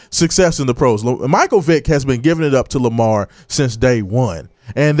have success in the pros. Michael Vick has been giving it up to Lamar since day one.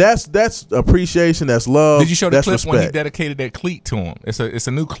 And that's appreciation, that's love. Did you show the clip respect. when he dedicated that cleat to him? It's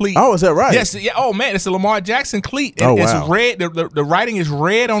a new cleat. Oh, is that right? Yes. Yeah. Oh man, it's a Lamar Jackson cleat. And wow. It's red. The writing is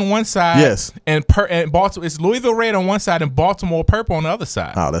red on one side. Yes. And Baltimore. It's Louisville red on one side and Baltimore purple on the other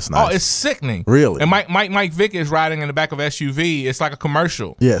side. Oh, that's nice. Oh, it's sickening. Really? And Mike Vick is riding in the back of SUV. It's like a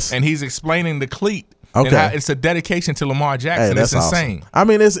commercial. Yes. And he's explaining the cleat. Okay. And how it's a dedication to Lamar Jackson. Hey, that's it's insane. Awesome. I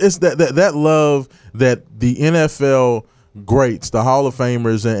mean, it's that love that the NFL greats, the Hall of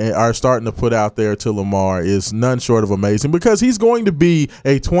Famers, are starting to put out there to Lamar is none short of amazing, because he's going to be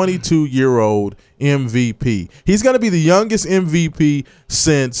a 22-year-old MVP. He's going to be the youngest MVP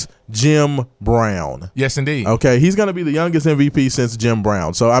since Jim Brown. Yes, indeed. Okay, he's going to be the youngest MVP since Jim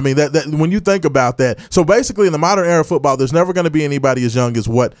Brown. So, I mean, that when you think about that, so basically in the modern era of football, there's never going to be anybody as young as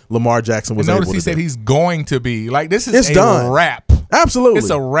what Lamar Jackson was able to do. Notice he said he's going to be. Like, this is it's a done. wrap. Absolutely. It's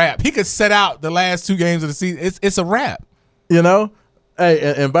a wrap. He could set out the last 2 games of the season. It's a wrap. You know?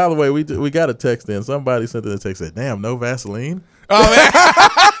 Hey, and by the way, we got a text in. Somebody sent in a text that, damn, no Vaseline. Oh, man.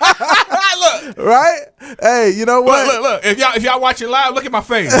 Look. Right? Hey, you know what? Look. If y'all watching live, look at my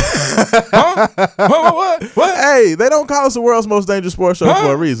face. Huh? What? Hey, they don't call us the world's most dangerous sports show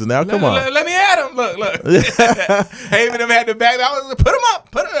for a reason. Now, come on. Let me at him. Look. Haven them had the back. Put him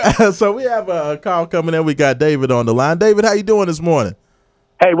up. So we have a call coming in. We got David on the line. David, how you doing this morning?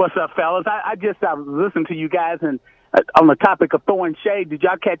 Hey, what's up, fellas? I just listened to you guys, and on the topic of throwing shade, did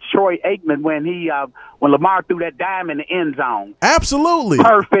y'all catch Troy Aikman when Lamar threw that dime in the end zone? Absolutely.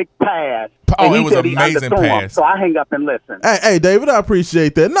 Perfect pass. Oh, it was an amazing pass. So I hang up and listen. Hey, David, I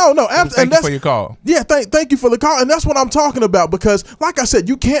appreciate that. No, thank you for your call. Yeah, thank you for the call, and that's what I'm talking about because, like I said,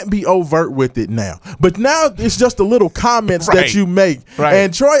 you can't be overt with it now. But now it's just the little comments that you make. Right.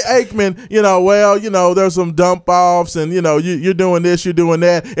 And Troy Aikman, there's some dump offs, and you're doing this, you're doing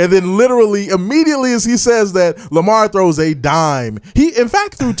that, and then literally immediately as he says that, Lamar throws a dime. He, in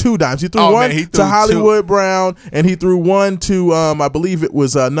fact, threw 2 dimes. He threw one to Hollywood Brown, and he threw one to I believe it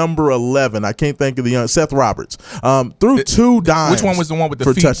was number 11. I can't think of the Seth Roberts. Threw 2 dimes. Which one was the one with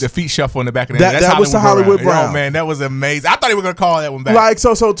the feet shuffle in the back of the head? That was to Hollywood Brown. Oh man, that was amazing. I thought he was gonna call that one back. Like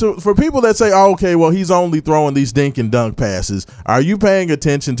for people that say, oh, okay, well he's only throwing these dink and dunk passes. Are you paying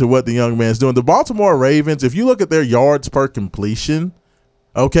attention to what the young man's doing? The Baltimore Ravens, if you look at their yards per completion,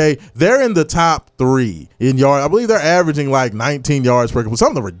 okay, they're in the top 3 in yards. I believe they're averaging like 19 yards per completion.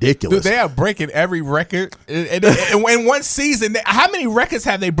 Something ridiculous. Dude, they are breaking every record. And in one season, how many records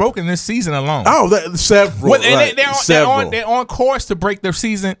have they broken this season alone? Oh, several. They're on course to break their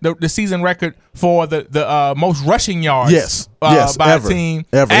season the season record for the most rushing yards. Yes, by a team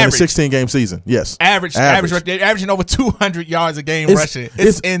ever in a 16-game season. Yes, average. They're averaging over 200 yards a game rushing.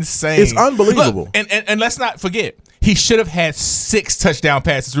 It's insane. It's unbelievable. Look, and let's not forget. He should have had 6 touchdown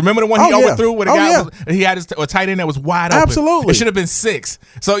passes. Remember the one he overthrew where the guy he had a tight end that was wide open? Absolutely. It should have been 6.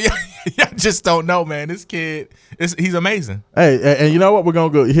 So you just don't know, man. This kid, he's amazing. Hey, and you know what? We're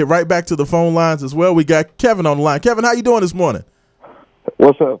going to go hit right back to the phone lines as well. We got Kevin on the line. Kevin, how you doing this morning?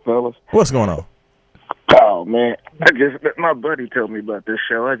 What's up, fellas? What's going on? Oh, man. My buddy told me about this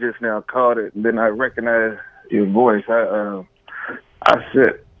show. I just now caught it, and then I recognized your voice.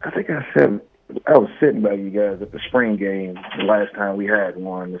 I was sitting by you guys at the spring game the last time we had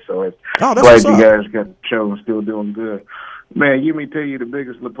one, so it's glad you guys got the show and still doing good. Man, you me tell you the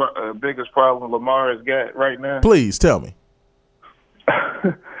biggest problem Lamar has got right now? Please tell me.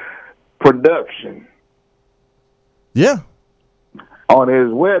 Production. Yeah. On his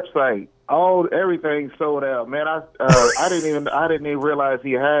website, everything sold out. Man, I didn't even realize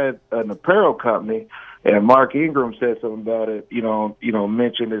he had an apparel company. And Mark Ingram said something about it,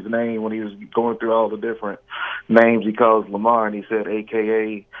 mentioned his name when he was going through all the different names he calls Lamar, and he said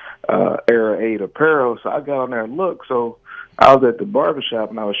AKA Era 8 Apparel. So I got on there and looked. So I was at the barbershop,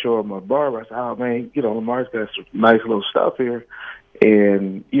 and I was showing my barber. I said, oh, man, Lamar's got some nice little stuff here.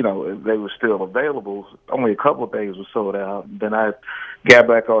 And, they were still available. Only a couple of things were sold out. Then I got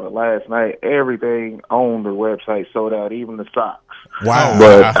back on it last night. Everything on the website sold out, even the socks. Wow.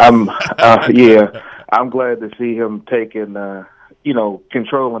 But I'm glad to see him taking,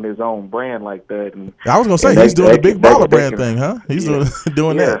 controlling his own brand like that. And I was going to say, he's doing the big baller brand thing, huh? He's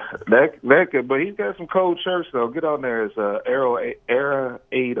doing that. That could, but he's got some cold shirts, though. Get on there. It's Era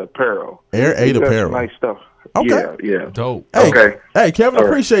 8 Apparel. Era 8 Apparel. Nice stuff. Okay. Yeah. Dope. Hey, Kevin,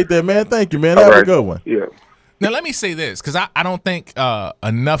 appreciate that, man. Thank you, man. Have a good one. Yeah. Now, let me say this, because I don't think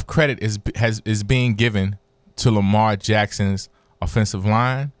enough credit is being given to Lamar Jackson's offensive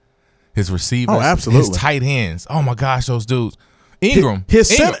line, his receivers, his tight ends. Oh, my gosh, those dudes. Ingram.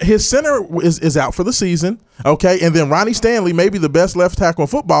 His center is out for the season, okay? And then Ronnie Stanley, maybe the best left tackle in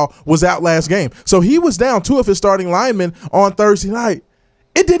football, was out last game. So he was down 2 of his starting linemen on Thursday night.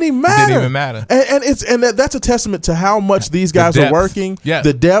 It didn't even matter. And that's a testament to how much these guys are working,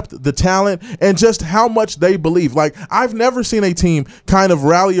 the depth, the talent, and just how much they believe. Like, I've never seen a team kind of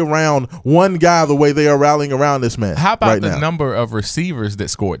rally around one guy the way they are rallying around this man. How about the number of receivers that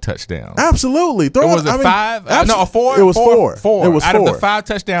scored touchdowns? Absolutely. Was it 5? No, 4? It was 4. Four. It was out 4. of the 5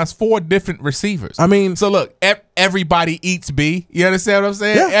 touchdowns, 4 different receivers. I mean, so look, everybody eats B. You understand what I'm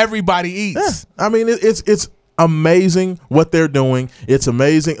saying? Yeah. Everybody eats. Yeah. I mean, it's amazing what they're doing. It's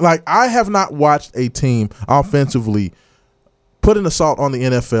amazing. Like, I have not watched a team offensively put an assault on the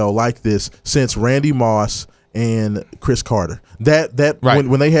NFL like this since Randy Moss and Chris Carter. That Right.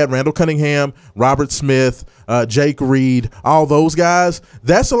 when they had Randall Cunningham, Robert Smith, Jake Reed, all those guys,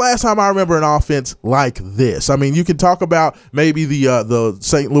 that's the last time I remember an offense like this. I mean, you can talk about maybe the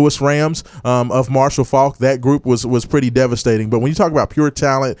St. Louis Rams of Marshall Faulk. That group was pretty devastating. But when you talk about pure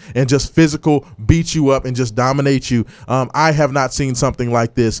talent and just physical, beat you up and just dominate you, I have not seen something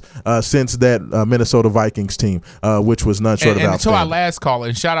like this since that Minnesota Vikings team, which was none short of outstanding. And to our last caller,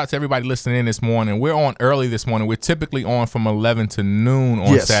 and shout out to everybody listening in this morning. We're on early this morning. We're typically on from 11 to noon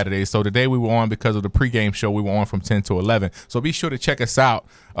on Saturdays. So today we were on because of the pregame show. We were on from 10 to 11. So be sure to check us out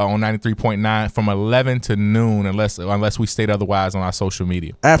on 93.9 from 11 to noon, unless we state otherwise on our social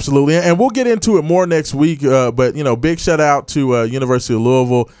media. Absolutely, and we'll get into it more next week. But big shout out to University of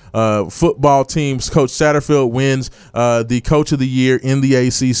Louisville football teams. Coach Satterfield wins the Coach of the Year in the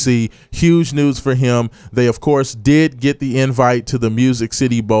ACC. Huge news for him. They of course did get the invite to the Music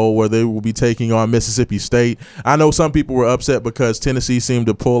City Bowl, where they will be taking on Mississippi State. I know some people were upset because Tennessee seemed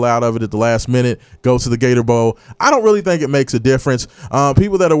to pull out of it at the last minute, go to the Gator Bowl. I don't really think it makes a difference.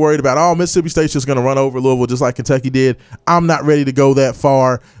 People that are worried about, Mississippi State's just going to run over Louisville just like Kentucky did, I'm not ready to go that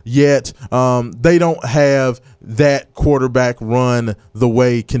far yet. They don't have that quarterback run the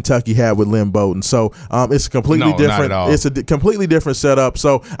way Kentucky had with Lynn Bowden. So it's completely different. It's a completely different setup.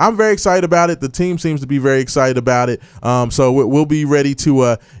 So I'm very excited about it. The team seems to be very excited about it. So we'll be ready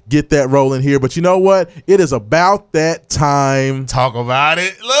to get that rolling here. But you know what? It is about that time. Talk about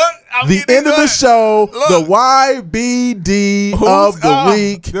it. Look. The end of the show, the YBD of the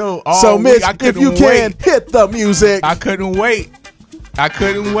week. Dude, so, Mitch, if you can, hit the music. I couldn't wait.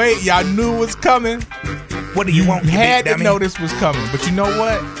 Y'all knew it was coming. What do you want? You had to know this was coming. But you know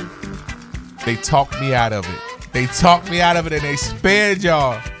what? They talked me out of it. And they spared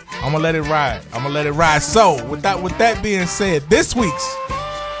y'all. I'm going to let it ride. So, with that being said, this week's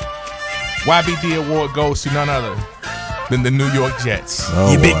YBD award goes to none other than the New York Jets.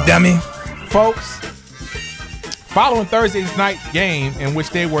 You big dummy. Folks, following Thursday's night game in which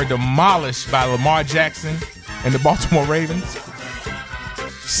they were demolished by Lamar Jackson and the Baltimore Ravens,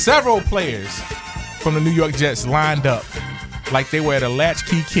 several players from the New York Jets lined up like they were at a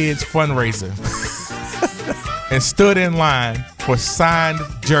Latchkey Kids fundraiser and stood in line for signed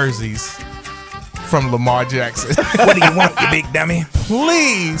jerseys from Lamar Jackson. What do you want, you big dummy?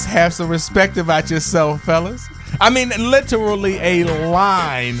 Please have some respect about yourself, fellas. I mean, literally a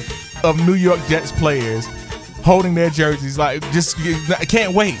line of New York Jets players holding their jerseys. Like, just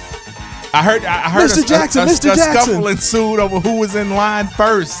can't wait. I heard Mr. Jackson. a scuffle ensued over who was in line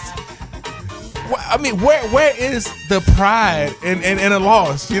first. I mean, where is the pride in a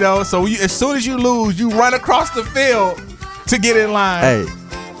loss? So as soon as you lose, you run across the field to get in line. Hey.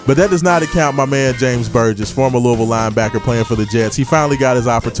 But that does not account my man James Burgess, former Louisville linebacker playing for the Jets. He finally got his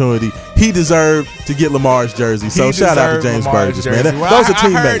opportunity. He deserved to get Lamar's jersey. So shout out to James Burgess, man. Those are teammates. I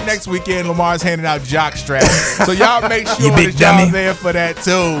heard next weekend Lamar's handing out jock straps. So y'all make sure that y'all there for that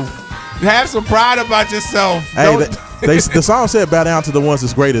too. Have some pride about yourself. Hey, the song said bow down to the ones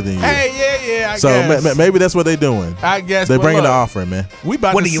that's greater than you. Hey, yeah, I guess. So maybe that's what they're doing. I guess. They're bringing the offering, man. We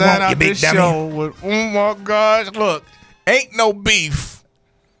about to sign out this show with, oh my gosh, look, ain't no beef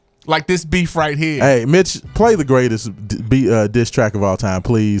like this beef right here. Hey, Mitch, play the greatest diss track of all time,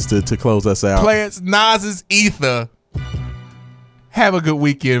 please, to close us out. Play it, Nas's Ether. Have a good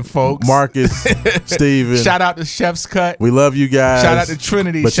weekend, folks. Marcus, Steven. Shout out to Chef's Cut. We love you guys. Shout out to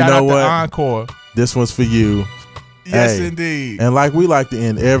Trinity. But shout you know out what? to Encore. This one's for you. Yes, indeed. And like we like to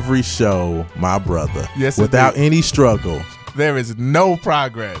end every show, my brother. Yes, without indeed. any struggle, there is no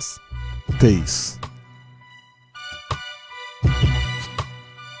progress. Peace.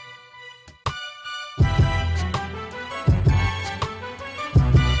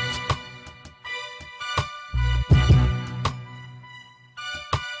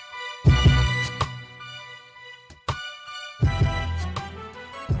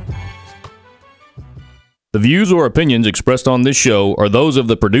 The views or opinions expressed on this show are those of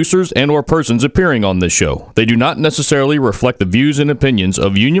the producers and or persons appearing on this show. They do not necessarily reflect the views and opinions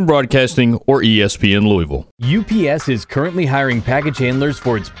of Union Broadcasting or ESPN Louisville. UPS is currently hiring package handlers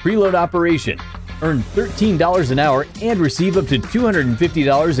for its preload operation. Earn $13 an hour and receive up to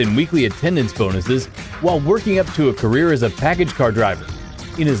 $250 in weekly attendance bonuses while working up to a career as a package car driver.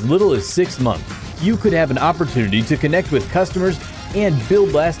 In as little as 6 months, you could have an opportunity to connect with customers and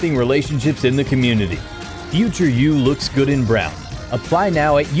build lasting relationships in the community. Future you looks good in brown. Apply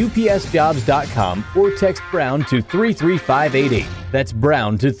now at upsjobs.com or text Brown to 33588. That's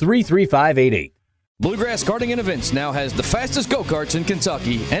Brown to 33588. Bluegrass Karting and Events now has the fastest go-karts in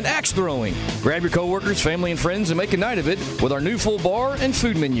Kentucky and axe throwing. Grab your coworkers, family, and friends and make a night of it with our new full bar and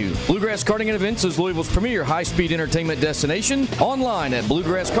food menu. Bluegrass Karting and Events is Louisville's premier high-speed entertainment destination, online at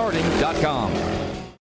bluegrasskarting.com.